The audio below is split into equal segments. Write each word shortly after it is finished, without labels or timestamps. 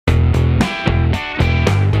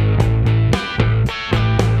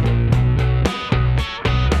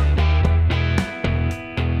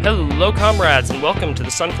Hello, comrades, and welcome to the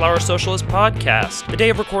Sunflower Socialist Podcast. The day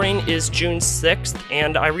of recording is June 6th,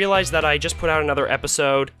 and I realized that I just put out another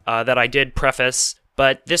episode that I did preface,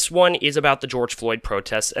 but this one is about the George Floyd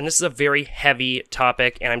protests, and this is a very heavy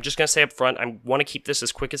topic, and I'm just going to say up front, I want to keep this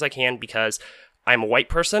as quick as I can because I'm a white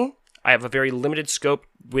person. I have a very limited scope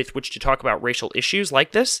with which to talk about racial issues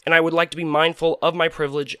like this, and I would like to be mindful of my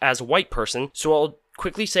privilege as a white person, so I'll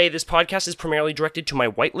quickly say this podcast is primarily directed to my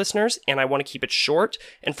white listeners, and I want to keep it short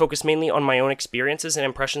and focus mainly on my own experiences and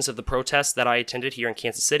impressions of the protests that I attended here in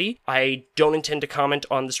Kansas City. I don't intend to comment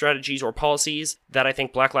on the strategies or policies that I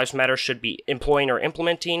think Black Lives Matter should be employing or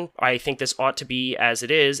implementing. I think this ought to be, as it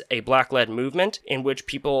is, a Black-led movement in which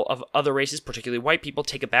people of other races, particularly white people,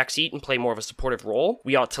 take a backseat and play more of a supportive role.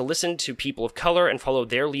 We ought to listen to people of color and follow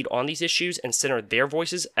their lead on these issues and center their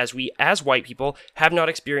voices, as we, as white people, have not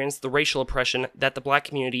experienced the racial oppression that the Black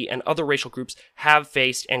community and other racial groups have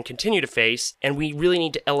faced and continue to face, and we really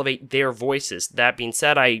need to elevate their voices. That being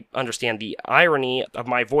said, I understand the irony of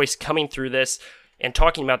my voice coming through this and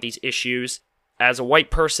talking about these issues. As a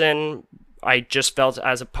white person, I just felt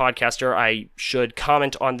as a podcaster I should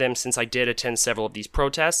comment on them since I did attend several of these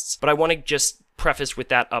protests, but I want to just preface with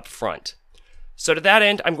that up front. So to that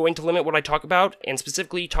end, I'm going to limit what I talk about, and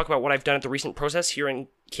specifically talk about what I've done at the recent protests here in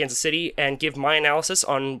Kansas City, and give my analysis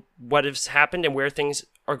on what has happened and where things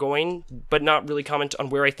are going, but not really comment on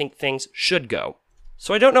where I think things should go.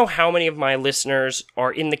 So I don't know how many of my listeners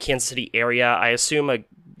are in the Kansas City area. I assume a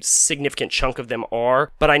significant chunk of them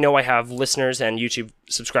are, but I know I have listeners and YouTube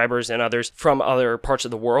subscribers and others from other parts of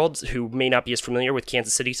the world who may not be as familiar with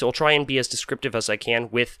Kansas City, so I'll try and be as descriptive as I can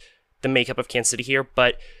with the makeup of Kansas City here,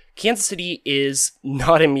 but Kansas City is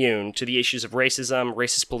not immune to the issues of racism,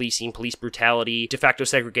 racist policing, police brutality, de facto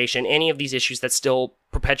segregation, any of these issues that still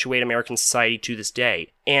perpetuate American society to this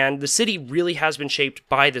day. And the city really has been shaped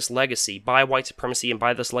by this legacy, by white supremacy, and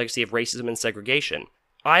by this legacy of racism and segregation.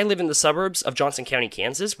 I live in the suburbs of Johnson County,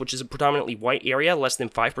 Kansas, which is a predominantly white area. Less than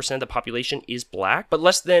 5% of the population is black, but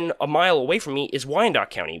less than a mile away from me is Wyandotte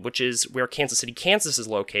County, which is where Kansas City, Kansas is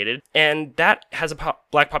located, and that has a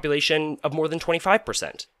black population of more than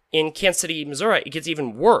 25%. In Kansas City, Missouri, it gets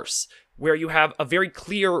even worse, where you have a very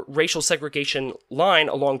clear racial segregation line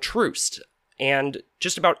along Troost. And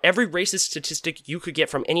just about every racist statistic you could get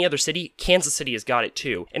from any other city, Kansas City has got it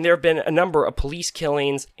too. And there have been a number of police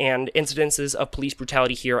killings and incidences of police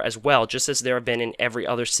brutality here as well, just as there have been in every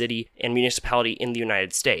other city and municipality in the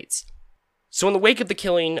United States. So in the wake of the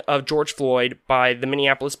killing of George Floyd by the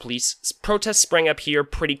Minneapolis police, protests sprang up here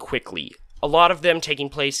pretty quickly. A lot of them taking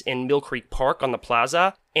place in Mill Creek Park on the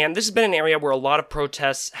plaza, and this has been an area where a lot of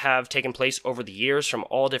protests have taken place over the years from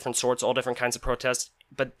all different sorts, all different kinds of protests,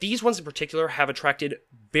 but these ones in particular have attracted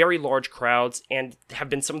very large crowds and have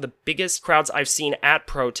been some of the biggest crowds I've seen at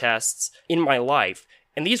protests in my life.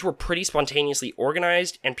 And these were pretty spontaneously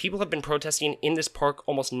organized, and people have been protesting in this park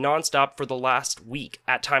almost nonstop for the last week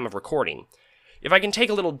at time of recording. If I can take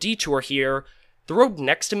a little detour here, the road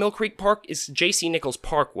next to Mill Creek Park is J.C. Nichols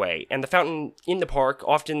Parkway, and the fountain in the park,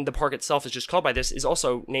 often the park itself is just called by this, is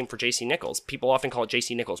also named for J.C. Nichols. People often call it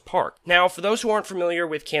J.C. Nichols Park. Now, for those who aren't familiar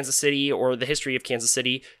with Kansas City or the history of Kansas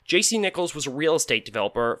City, J.C. Nichols was a real estate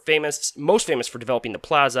developer, most famous for developing the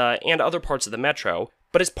plaza and other parts of the metro.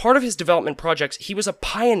 But as part of his development projects, he was a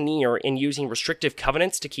pioneer in using restrictive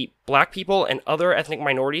covenants to keep black people and other ethnic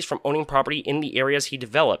minorities from owning property in the areas he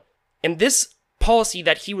developed. And this policy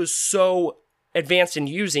that he was so advanced in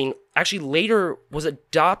using actually later was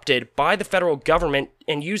adopted by the federal government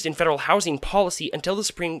and used in federal housing policy until the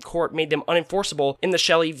Supreme Court made them unenforceable in the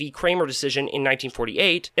Shelley v. Kramer decision in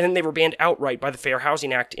 1948, and then they were banned outright by the Fair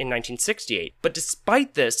Housing Act in 1968. But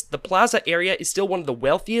despite this, the Plaza area is still one of the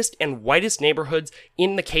wealthiest and whitest neighborhoods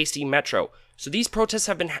in the KC Metro. So these protests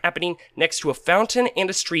have been happening next to a fountain and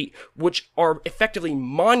a street, which are effectively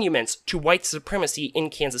monuments to white supremacy in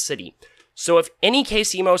Kansas City. So if any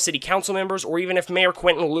KCMO city council members, or even if Mayor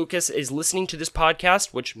Quentin Lucas is listening to this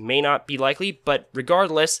podcast, which may not be likely, but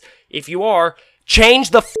regardless, if you are,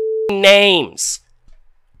 change the names!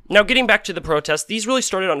 Now, getting back to the protests, these really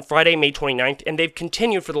started on Friday, May 29th, and they've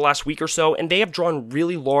continued for the last week or so, and they have drawn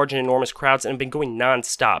really large and enormous crowds and have been going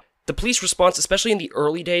non-stop. The police response, especially in the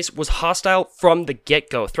early days, was hostile from the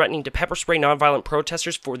get-go, threatening to pepper spray nonviolent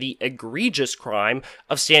protesters for the egregious crime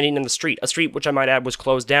of standing in the street, a street which I might add was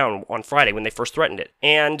closed down on Friday when they first threatened it.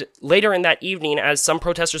 And later in that evening, as some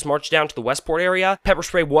protesters marched down to the Westport area, pepper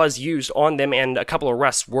spray was used on them and a couple of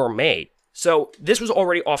arrests were made. So this was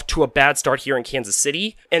already off to a bad start here in Kansas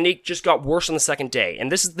City, and it just got worse on the second day. And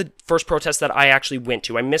this is the first protest that I actually went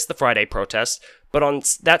to. I missed the Friday protest, but on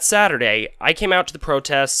that Saturday, I came out to the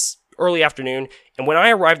protests early afternoon, and when I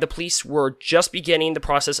arrived, the police were just beginning the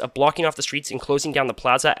process of blocking off the streets and closing down the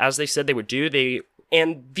plaza, as they said they would do.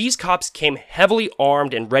 And these cops came heavily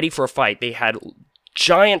armed and ready for a fight. They had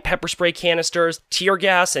giant pepper spray canisters, tear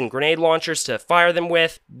gas, and grenade launchers to fire them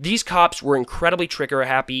with. These cops were incredibly trigger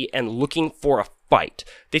happy and looking for a fight.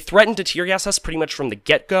 They threatened to tear gas us pretty much from the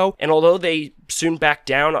get-go, and although they soon backed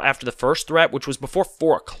down after the first threat, which was before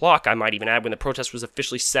 4 o'clock, I might even add, when the protest was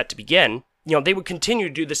officially set to begin, they would continue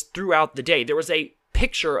to do this throughout the day. There was a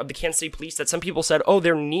picture of the Kansas City police that some people said, oh,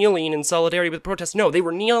 they're kneeling in solidarity with the protest. No, they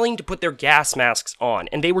were kneeling to put their gas masks on,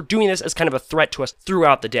 and they were doing this as kind of a threat to us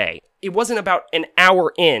throughout the day. It wasn't about an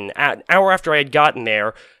hour after I had gotten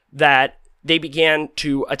there, that they began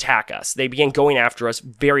to attack us. They began going after us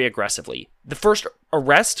very aggressively. The first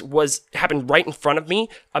arrest happened right in front of me.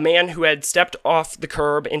 A man who had stepped off the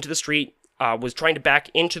curb into the street was trying to back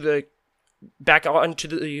onto the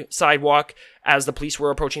sidewalk as the police were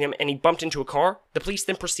approaching him, and he bumped into a car. The police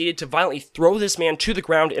then proceeded to violently throw this man to the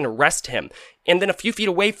ground and arrest him. And then a few feet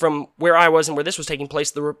away from where I was and where this was taking place,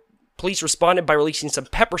 the police responded by releasing some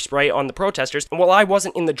pepper spray on the protesters. And while I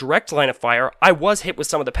wasn't in the direct line of fire, I was hit with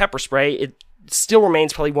some of the pepper spray. It still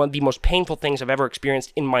remains probably one of the most painful things I've ever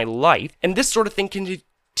experienced in my life. And this sort of thing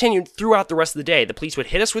continued throughout the rest of the day. The police would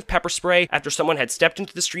hit us with pepper spray after someone had stepped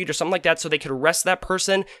into the street or something like that, so they could arrest that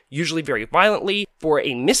person, usually very violently, for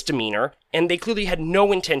a misdemeanor, and they clearly had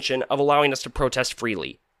no intention of allowing us to protest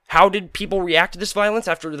freely. How did people react to this violence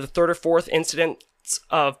after the third or fourth incident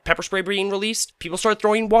of pepper spray being released? People started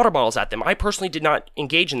throwing water bottles at them. I personally did not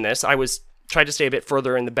engage in this. I tried to stay a bit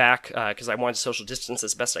further in the back because I wanted to social distance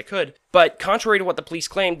as best I could. But contrary to what the police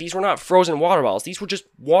claimed, these were not frozen water bottles. These were just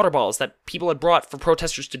water bottles that people had brought for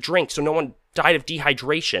protesters to drink so no one died of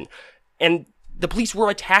dehydration. And the police were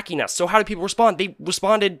attacking us. So how did people respond? They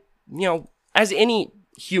responded, as any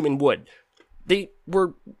human would. They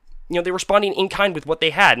were responding in kind with what they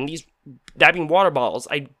had. And that being water bottles.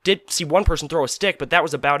 I did see one person throw a stick, but that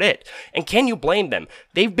was about it. And can you blame them?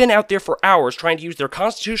 They've been out there for hours trying to use their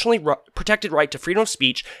constitutionally protected right to freedom of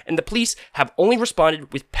speech, and the police have only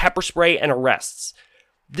responded with pepper spray and arrests.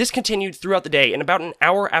 This continued throughout the day, and about an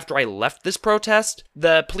hour after I left this protest,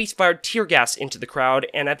 the police fired tear gas into the crowd,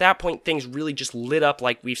 and at that point things really just lit up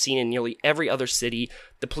like we've seen in nearly every other city.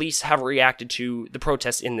 The police have reacted to the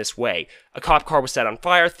protests in this way. A cop car was set on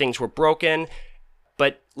fire, things were broken.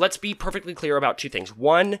 But let's be perfectly clear about two things.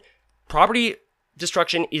 One, property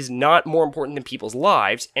destruction is not more important than people's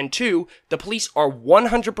lives. And two, the police are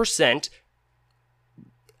 100%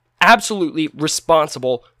 absolutely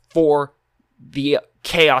responsible for the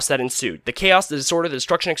chaos that ensued. The chaos, the disorder, the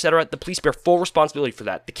destruction, etc. The police bear full responsibility for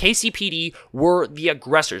that. The KCPD were the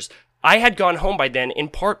aggressors. I had gone home by then, in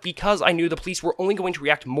part because I knew the police were only going to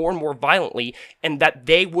react more and more violently and that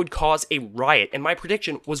they would cause a riot, and my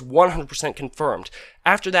prediction was 100% confirmed.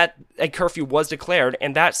 After that, a curfew was declared,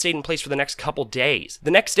 and that stayed in place for the next couple days. The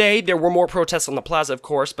next day, there were more protests on the plaza, of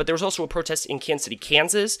course, but there was also a protest in Kansas City,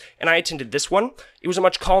 Kansas, and I attended this one. It was a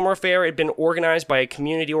much calmer affair. It had been organized by a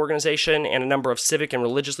community organization and a number of civic and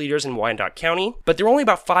religious leaders in Wyandotte County, but there were only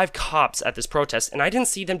about 5 cops at this protest, and I didn't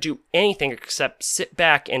see them do anything except sit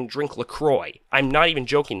back and drink LaCroix. I'm not even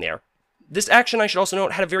joking there. This action, I should also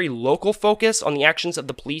note, had a very local focus on the actions of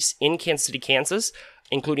the police in Kansas City, Kansas,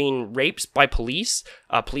 including rapes by police,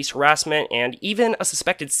 police harassment, and even a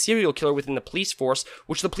suspected serial killer within the police force,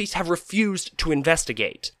 which the police have refused to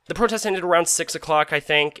investigate. The protest ended around 6 o'clock, I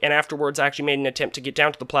think, and afterwards I actually made an attempt to get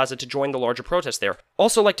down to the plaza to join the larger protest there.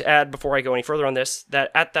 Also like to add, before I go any further on this,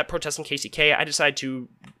 that at that protest in KCK, I decided to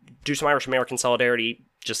do some Irish American solidarity,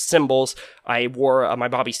 just symbols. I wore my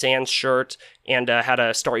Bobby Sands shirt and had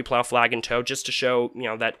a Starry Plow flag in tow just to show,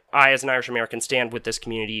 that I, as an Irish American, stand with this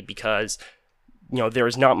community because there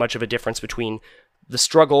is not much of a difference between the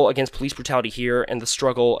struggle against police brutality here and the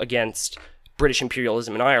struggle against British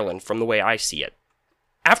imperialism in Ireland, from the way I see it.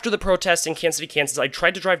 After the protests in Kansas City, Kansas, I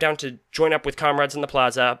tried to drive down to join up with comrades in the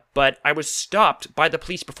plaza, but I was stopped by the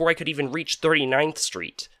police before I could even reach 39th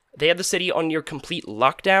Street. They had the city on near complete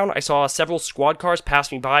lockdown. I saw several squad cars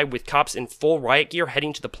pass me by with cops in full riot gear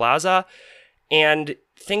heading to the plaza, and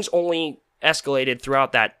things only escalated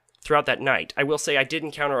throughout that night. I will say I did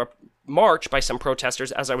encounter a march by some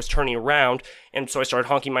protesters as I was turning around, and so I started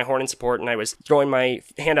honking my horn in support, and I was throwing my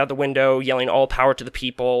hand out the window, yelling all power to the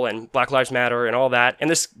people, and Black Lives Matter, and all that, and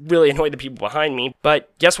this really annoyed the people behind me.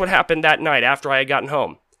 But guess what happened that night after I had gotten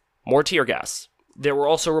home? More tear gas. There were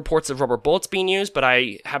also reports of rubber bullets being used, but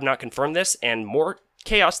I have not confirmed this, and more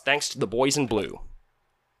chaos thanks to the boys in blue.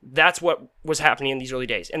 That's what was happening in these early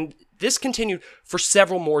days, and this continued for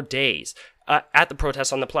several more days at the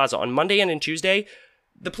protests on the plaza. On Monday and on Tuesday,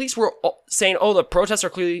 the police were saying, oh, the protests are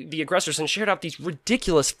clearly the aggressors, and shared out these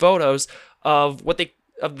ridiculous photos of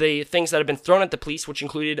the things that have been thrown at the police, which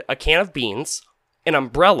included a can of beans, an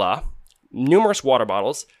umbrella, numerous water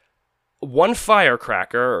bottles, one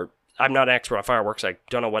firecracker. I'm not an expert on fireworks. I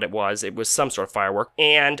don't know what it was. It was some sort of firework,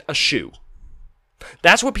 and a shoe.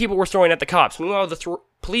 That's what people were throwing at the cops. Meanwhile, the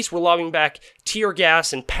police were lobbing back tear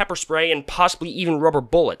gas and pepper spray and possibly even rubber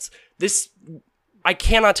bullets. I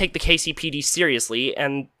cannot take the KCPD seriously,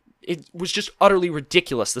 and it was just utterly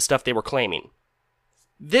ridiculous, the stuff they were claiming.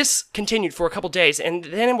 This continued for a couple days, and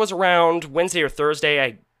then it was around Wednesday or Thursday,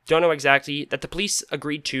 I don't know exactly, that the police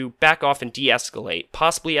agreed to back off and de-escalate,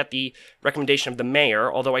 possibly at the recommendation of the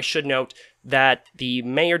mayor, although I should note that the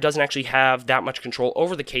mayor doesn't actually have that much control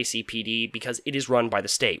over the KCPD because it is run by the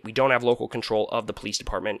state. We don't have local control of the police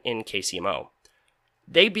department in KCMO.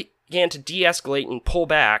 They began to de-escalate and pull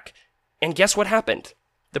back, and guess what happened?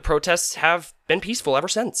 The protests have been peaceful ever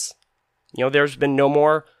since. There's been no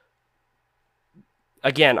more...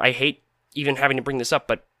 Again, I hate even having to bring this up,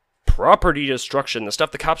 but property destruction, the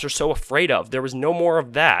stuff the cops are so afraid of, there was no more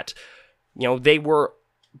of that. They were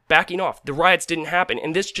backing off. The riots didn't happen,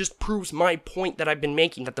 and this just proves my point that I've been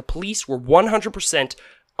making, that the police were 100%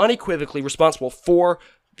 unequivocally responsible for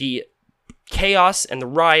the chaos and the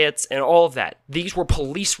riots and all of that. These were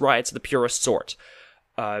police riots of the purest sort.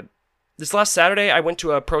 This last Saturday, I went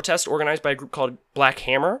to a protest organized by a group called Black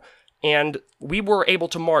Hammer, and we were able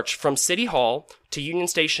to march from City Hall to Union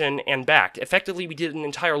Station and back. Effectively, we did an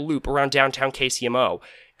entire loop around downtown KCMO,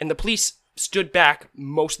 and the police stood back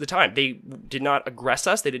most of the time. They did not aggress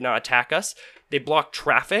us, they did not attack us, they blocked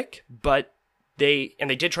traffic, but they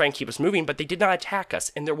did try and keep us moving, but they did not attack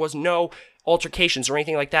us, and there was no altercations or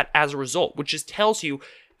anything like that as a result, which just tells you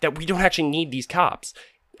that we don't actually need these cops.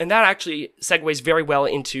 And that actually segues very well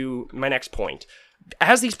into my next point.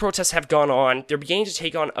 As these protests have gone on, they're beginning to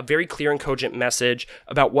take on a very clear and cogent message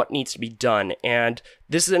about what needs to be done. And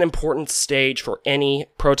this is an important stage for any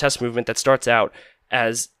protest movement that starts out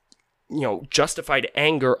as, justified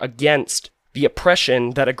anger against the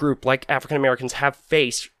oppression that a group like African Americans have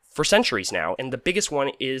faced for centuries now. And the biggest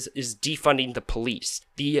one is defunding the police.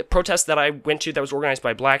 The protest that I went to that was organized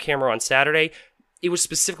by Black Hammer on Saturday, it was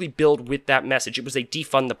specifically billed with that message. It was a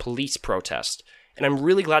defund the police protest. And I'm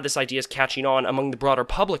really glad this idea is catching on among the broader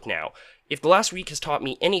public now. If the last week has taught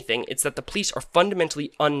me anything, it's that the police are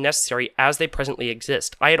fundamentally unnecessary as they presently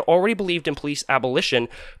exist. I had already believed in police abolition,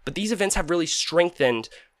 but these events have really strengthened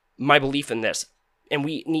my belief in this. And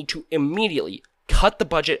we need to immediately cut the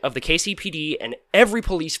budget of the KCPD and every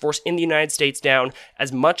police force in the United States down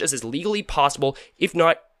as much as is legally possible, if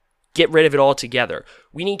not get rid of it altogether.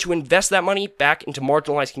 We need to invest that money back into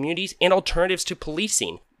marginalized communities and alternatives to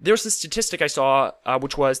policing. There's this statistic I saw,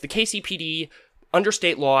 which was the KCPD, under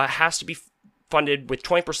state law, has to be funded with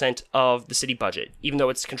 20% of the city budget. Even though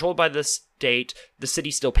it's controlled by the state, the city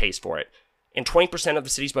still pays for it. And 20% of the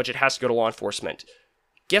city's budget has to go to law enforcement.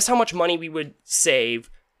 Guess how much money the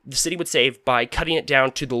city would save by cutting it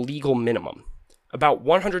down to the legal minimum? About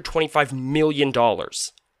 $125 million.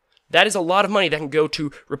 That is a lot of money that can go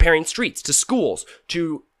to repairing streets, to schools,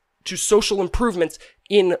 to social improvements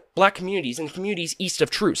in black communities and communities east of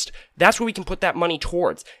Troost. That's where we can put that money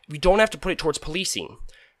towards. We don't have to put it towards policing.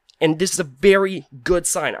 And this is a very good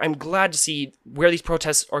sign. I'm glad to see where these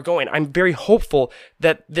protests are going. I'm very hopeful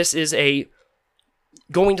that this is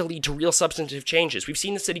going to lead to real substantive changes. We've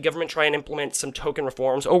seen the city government try and implement some token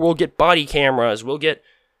reforms. Oh, we'll get body cameras.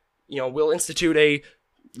 We'll institute a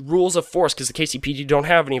rules of force because the KCPD don't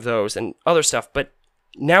have any of those and other stuff. But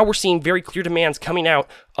now we're seeing very clear demands coming out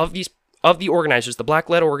of the organizers, the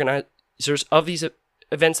black-led organizers of these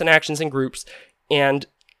events and actions and groups, and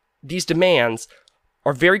these demands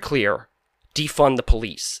are very clear: defund the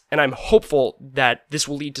police. And I'm hopeful that this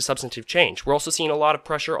will lead to substantive change. We're also seeing a lot of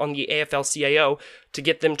pressure on the AFL-CIO to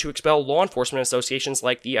get them to expel law enforcement associations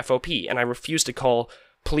like the FOP, and I refuse to call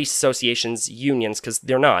police associations unions because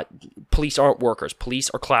they're not. Police aren't workers. Police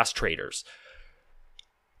are class traders.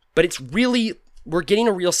 But we're getting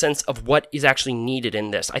a real sense of what is actually needed in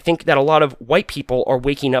this. I think that a lot of white people are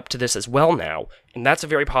waking up to this as well now, and that's a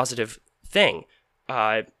very positive thing.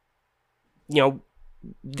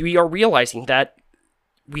 We are realizing that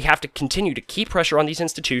we have to continue to keep pressure on these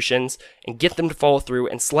institutions and get them to follow through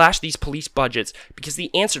and slash these police budgets, because the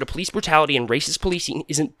answer to police brutality and racist policing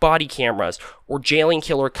isn't body cameras or jailing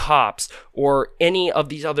killer cops or any of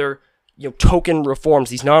these other token reforms,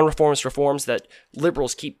 these non-reformist reforms that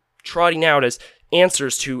liberals keep trotting out as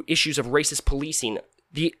answers to issues of racist policing.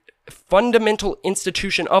 The fundamental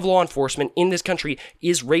institution of law enforcement in this country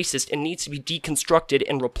is racist and needs to be deconstructed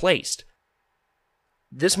and replaced.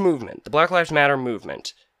 this movement, the Black Lives Matter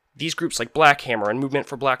movement, these groups like Black Hammer and Movement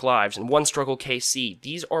for Black Lives and One Struggle KC,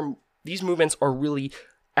 these movements are really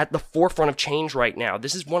at the forefront of change right now.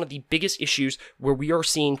 This is one of the biggest issues where we are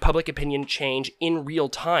seeing public opinion change in real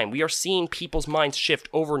time. We are seeing people's minds shift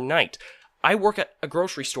overnight. I work at a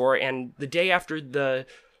grocery store, and the day after the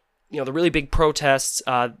really big protests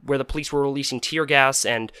where the police were releasing tear gas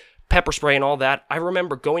and pepper spray and all that, I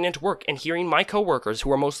remember going into work and hearing my coworkers,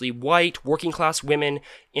 who are mostly white, working class women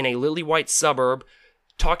in a lily white suburb,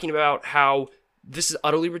 talking about how this is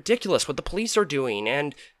utterly ridiculous what the police are doing,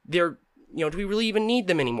 and they're, do we really even need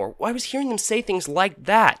them anymore? Well, I was hearing them say things like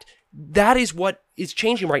that. That is what is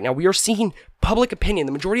changing right now. We are seeing public opinion,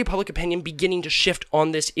 the majority of public opinion, beginning to shift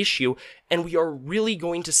on this issue, and we are really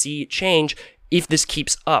going to see change if this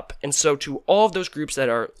keeps up. And so to all of those groups that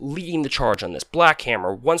are leading the charge on this, Black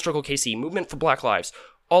Hammer, One Struggle KC, Movement for Black Lives,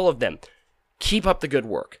 all of them, keep up the good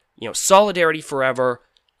work. Solidarity forever.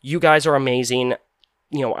 You guys are amazing.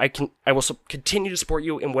 I will continue to support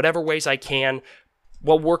you in whatever ways I can,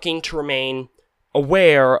 while working to remain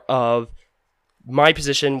aware of my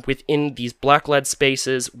position within these Black-led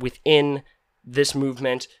spaces, within this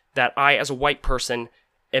movement, that I, as a white person,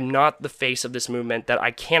 am not the face of this movement, that I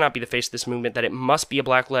cannot be the face of this movement, that it must be a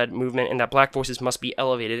Black-led movement, and that Black voices must be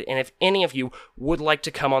elevated. And if any of you would like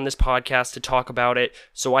to come on this podcast to talk about it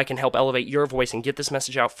so I can help elevate your voice and get this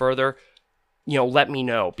message out further, let me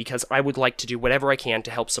know, because I would like to do whatever I can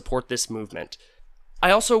to help support this movement. I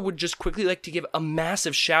also would just quickly like to give a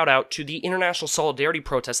massive shout out to the international solidarity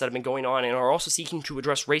protests that have been going on and are also seeking to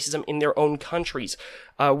address racism in their own countries.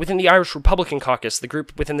 Within the Irish Republican Caucus, the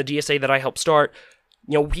group within the DSA that I helped start,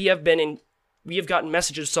 we have gotten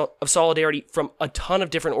messages of solidarity from a ton of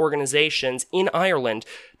different organizations in Ireland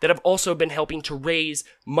that have also been helping to raise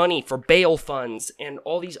money for bail funds and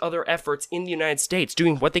all these other efforts in the United States,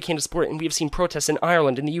 doing what they can to support it. And we have seen protests in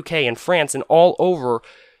Ireland, in the UK, and France, and all over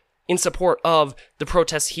in support of the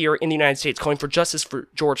protests here in the United States, calling for justice for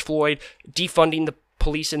George Floyd, defunding the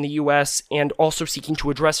police in the US, and also seeking to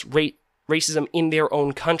address racism in their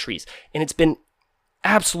own countries. And it's been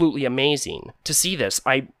absolutely amazing to see this.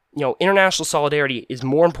 International solidarity is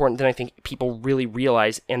more important than I think people really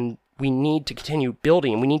realize, and we need to continue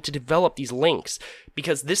building, and we need to develop these links,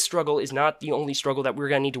 because this struggle is not the only struggle that we're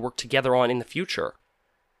going to need to work together on in the future.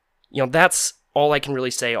 That's all I can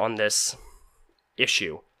really say on this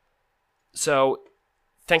issue. So,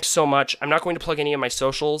 thanks so much. I'm not going to plug any of my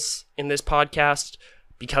socials in this podcast,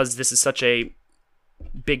 because this is such a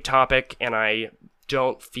big topic, and I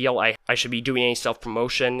don't feel I should be doing any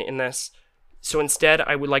self-promotion in this. So instead,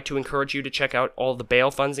 I would like to encourage you to check out all the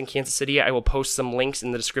bail funds in Kansas City. I will post some links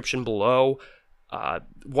in the description below.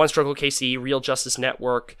 One Struggle KC, Real Justice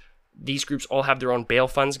Network, these groups all have their own bail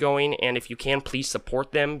funds going, and if you can, please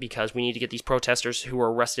support them, because we need to get these protesters who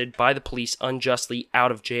are arrested by the police unjustly out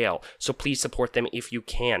of jail. So please support them if you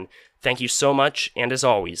can. Thank you so much, and as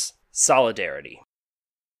always, solidarity.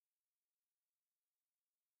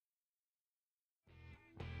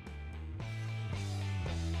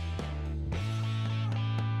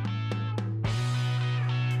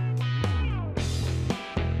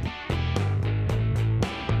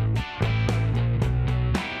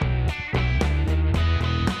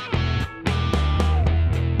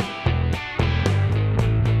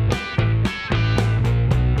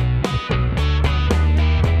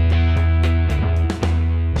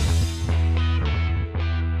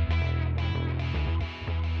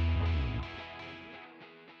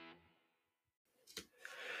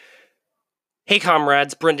 Hey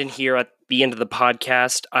comrades, Brendan here at the end of the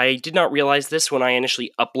podcast. I did not realize this when I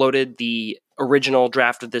initially uploaded the original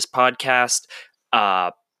draft of this podcast,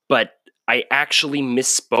 but I actually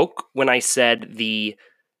misspoke when I said the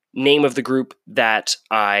name of the group that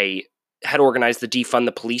I had organized the Defund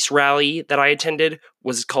the Police rally that I attended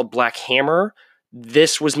was called Black Hammer.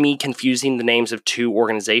 This was me confusing the names of two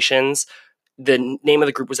organizations. The name of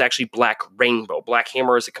the group was actually Black Rainbow. Black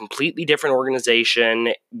Hammer is a completely different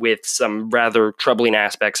organization with some rather troubling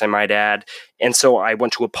aspects, I might add. And so I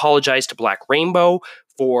want to apologize to Black Rainbow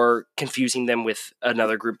for confusing them with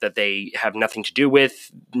another group that they have nothing to do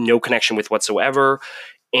with, no connection with whatsoever,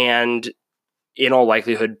 and in all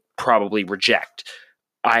likelihood, probably reject.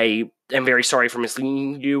 I am very sorry for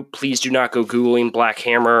misleading you. Please do not go Googling Black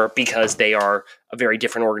Hammer, because they are a very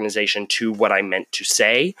different organization to what I meant to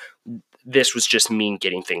say. This was just me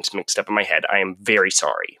getting things mixed up in my head. I am very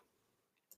sorry.